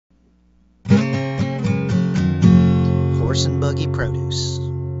Horse and Buggy Produce.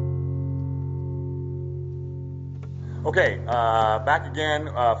 Okay, back again,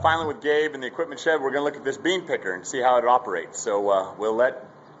 finally with Gabe in the equipment shed. We're going to look at this bean picker and see how it operates. So we'll let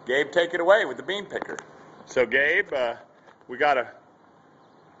Gabe take it away with the bean picker. So Gabe, we got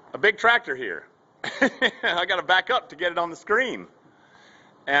a big tractor here. I got to back up to get it on the screen.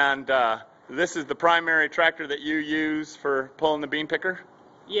 And this is the primary tractor that you use for pulling the bean picker?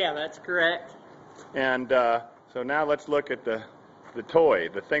 Yeah, that's correct. And so now let's look at the toy,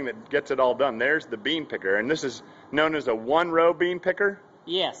 the thing that gets it all done. There's the bean picker, and this is known as a one-row bean picker?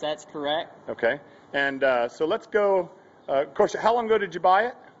 Yes, that's correct. Okay. And so let's go, of course, how long ago did you buy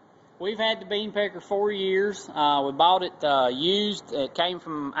it? We've had the bean picker 4 years. We bought it used. It came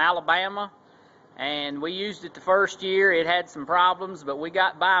from Alabama, and we used it the first year. It had some problems, but we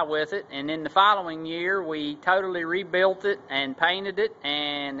got by with it. And in the following year, we totally rebuilt it and painted it,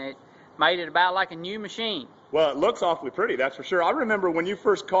 and it made it about like a new machine. Well, it looks awfully pretty, that's for sure. I remember when you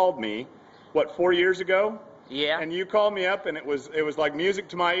first called me, what, 4 years ago? Yeah. And you called me up, and it was like music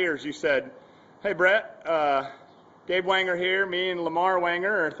to my ears. You said, "Hey, Brett, Gabe Wenger here. Me and Lamar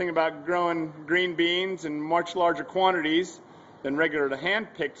Wenger are thinking about growing green beans in much larger quantities than regular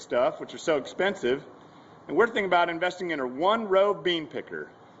hand-picked stuff, which are so expensive. And we're thinking about investing in a one-row bean picker."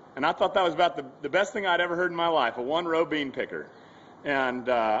 And I thought that was about the best thing I'd ever heard in my life, a one-row bean picker. And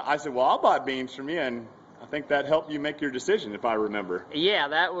I said, "Well, I'll buy beans from you," and I think that helped you make your decision, if I remember. Yeah,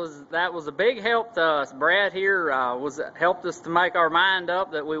 that was a big help to us. Brad here helped us to make our mind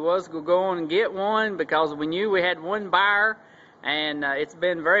up that we was going to go on and get one, because we knew we had one buyer, and it's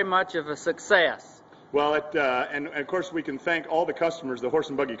been very much of a success. Well, and of course we can thank all the customers, the horse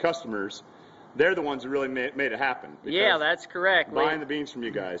and buggy customers. They're the ones who really made it happen. Yeah, that's correct. Buying the beans from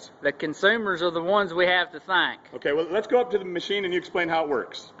you guys. The consumers are the ones we have to thank. Okay, well, let's go up to the machine and you explain how it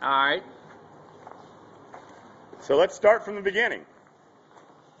works. All right. So let's start from the beginning.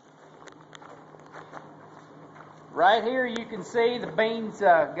 Right here you can see the beans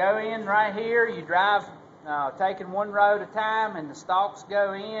go in right here. You drive taking one row at a time, and the stalks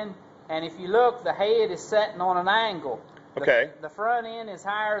go in. And if you look, the head is sitting on an angle. Okay. The front end is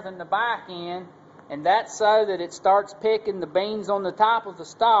higher than the back end, and that's so that it starts picking the beans on the top of the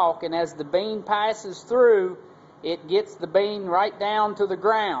stalk, and as the bean passes through, it gets the bean right down to the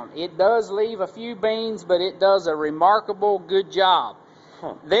ground. It does leave a few beans, but it does a remarkable good job.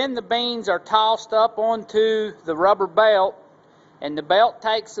 Then the beans are tossed up onto the rubber belt, and the belt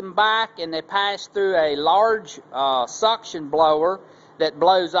takes them back, and they pass through a large suction blower that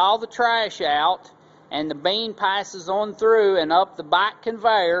blows all the trash out, and the bean passes on through and up the back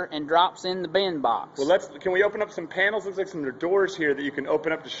conveyor and drops in the bin box. Well, can we open up some panels? Looks like some doors here that you can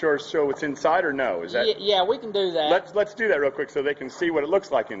open up to show what's inside, or no? Is that? Yeah, we can do that. Let's do that real quick so they can see what it looks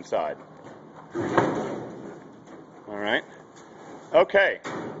like inside. All right. Okay.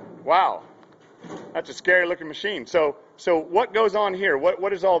 Wow. That's a scary looking machine. So what goes on here?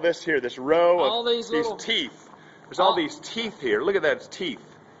 What is all this here? This row all of these teeth. There's all these teeth here. Look at that, it's teeth.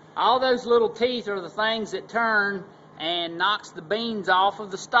 All those little teeth are the things that turn and knocks the beans off of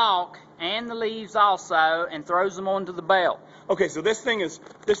the stalk and the leaves also, and throws them onto the belt. Okay, so this thing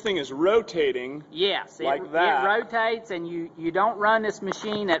is rotating. Yes, like that. It rotates, and you don't run this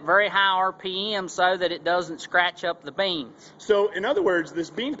machine at very high RPM so that it doesn't scratch up the beans. So in other words, this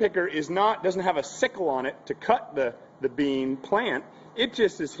bean picker doesn't have a sickle on it to cut the bean plant. It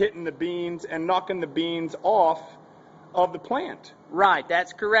just is hitting the beans and knocking the beans off of the plant. Right,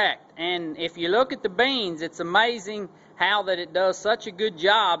 that's correct. And if you look at the beans, it's amazing how that it does such a good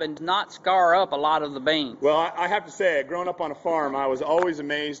job and not scar up a lot of the beans. Well, I have to say, growing up on a farm, I was always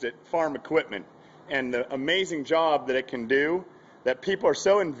amazed at farm equipment and the amazing job that it can do, that people are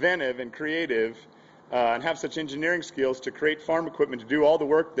so inventive and creative and have such engineering skills to create farm equipment to do all the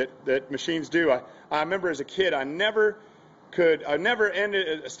work that machines do. I remember as a kid, I never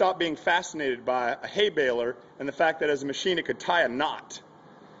stopped being fascinated by a hay baler and the fact that as a machine it could tie a knot.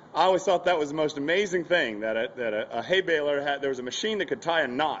 I always thought that was the most amazing thing, that a hay baler there was a machine that could tie a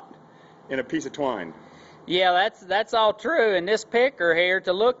knot in a piece of twine. Yeah, that's all true. And this picker here,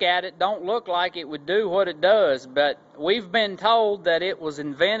 to look at it, don't look like it would do what it does, but we've been told that it was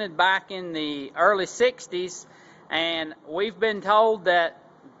invented back in the early 60s, and we've been told that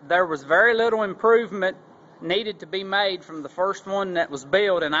there was very little improvement needed to be made from the first one that was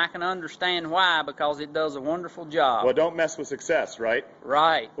built, and I can understand why, because it does a wonderful job. Well, don't mess with success, right?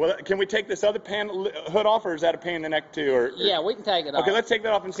 Right. Well, can we take this other hood off, or is that a pain in the neck too? Or yeah, we can take it off. Okay, let's take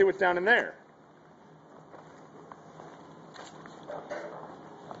that off and see what's down in there.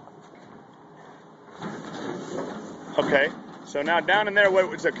 Okay, so now down in there,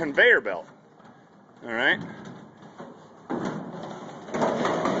 it's a conveyor belt. All right.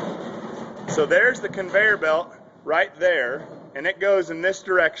 So there's the conveyor belt right there, and it goes in this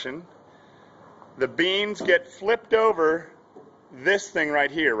direction. The beans get flipped over this thing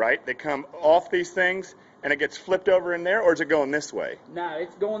right here, right? They come off these things, and it gets flipped over in there, or is it going this way? No,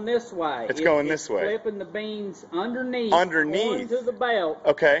 it's going this way. It's going this way. Flipping the beans underneath. Onto the belt.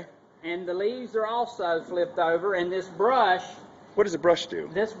 Okay. And the leaves are also flipped over, and this brush... What does a brush do?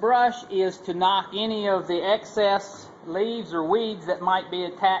 This brush is to knock any of the excess leaves or weeds that might be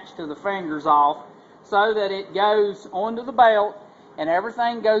attached to the fingers off, so that it goes onto the belt, and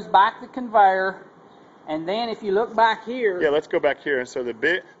everything goes back to the conveyor. And then if you look back here... Yeah, let's go back here. So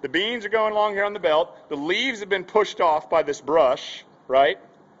the beans are going along here on the belt. The leaves have been pushed off by this brush, right?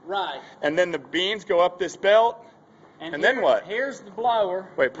 Right. And then the beans go up this belt. And then what? Here's the blower.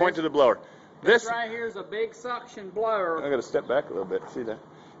 Wait, point to the blower. This right here is a big suction blower. I got to step back a little bit. See that?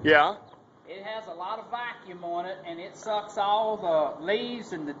 Yeah. It has a lot of vacuum on it, and it sucks all the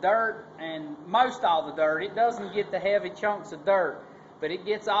leaves and the dirt, and most all the dirt. It doesn't get the heavy chunks of dirt, but it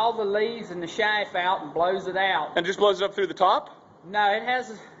gets all the leaves and the chaff out and blows it out. And just blows it up through the top? No, it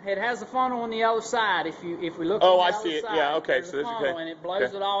has a funnel on the other side. If we look. Oh, on the I see it. side, Yeah. Okay. there's a funnel, and it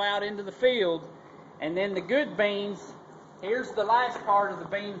blows it all out into the field. And then the good beans. Here's the last part of the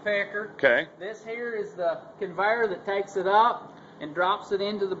bean picker. Okay. This here is the conveyor that takes it up and drops it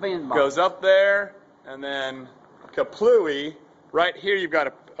into the bin box. Goes up there, and then kaplooey, right here you've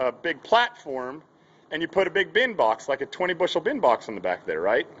got a big platform, and you put a big bin box, like a 20-bushel bin box on the back there,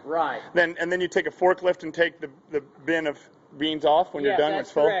 right? Right. And then you take a forklift and take the bin of beans off when you're done. That's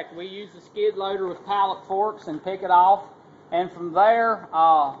it's full? correct. We use the skid loader with pallet forks and pick it off. And from there,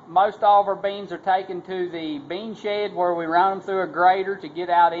 most all of our beans are taken to the bean shed where we run them through a grater to get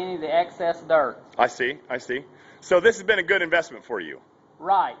out any of the excess dirt. I see. So this has been a good investment for you.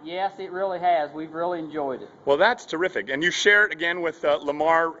 Right. Yes, it really has. We've really enjoyed it. Well, that's terrific. And you share it again with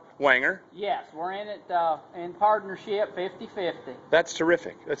Lamar Wenger. Yes, we're in it in partnership 50-50. That's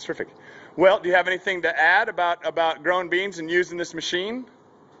terrific. Well, do you have anything to add about growing beans and using this machine?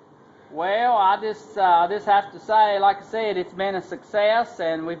 Well, I just have to say, like I said, it's been a success,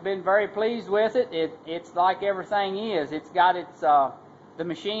 and we've been very pleased with it. It's like everything is. It's got the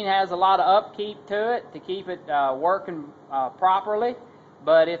machine has a lot of upkeep to it to keep it working properly,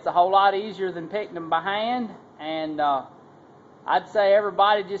 but it's a whole lot easier than picking them by hand. And I'd say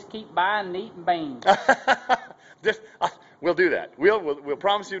everybody just keep buying and eating beans. We'll do that. We'll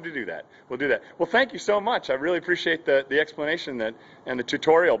promise you to do that. We'll do that. Well, thank you so much. I really appreciate the explanation and the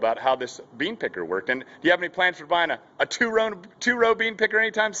tutorial about how this bean picker worked. And do you have any plans for buying a two-row bean picker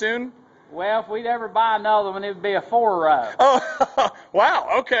anytime soon? Well, if we'd ever buy another one, it would be a 4-row. Oh,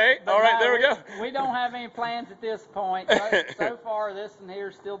 wow. Okay. But all right. no, there we go. We don't have any plans at this point. So far, this one here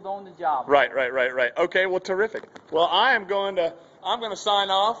is still doing the job. Right. Okay. Well, terrific. Well, I'm going to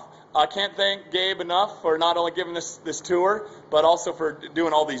sign off. I can't thank Gabe enough for not only giving this tour, but also for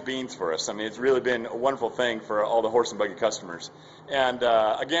doing all these beans for us. I mean, it's really been a wonderful thing for all the Horse and Buggy customers. And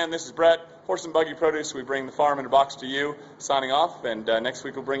again, this is Brett, Horse and Buggy Produce. We bring the farm in a box to you, signing off. And next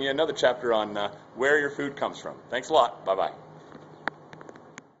week we'll bring you another chapter on where your food comes from. Thanks a lot. Bye-bye.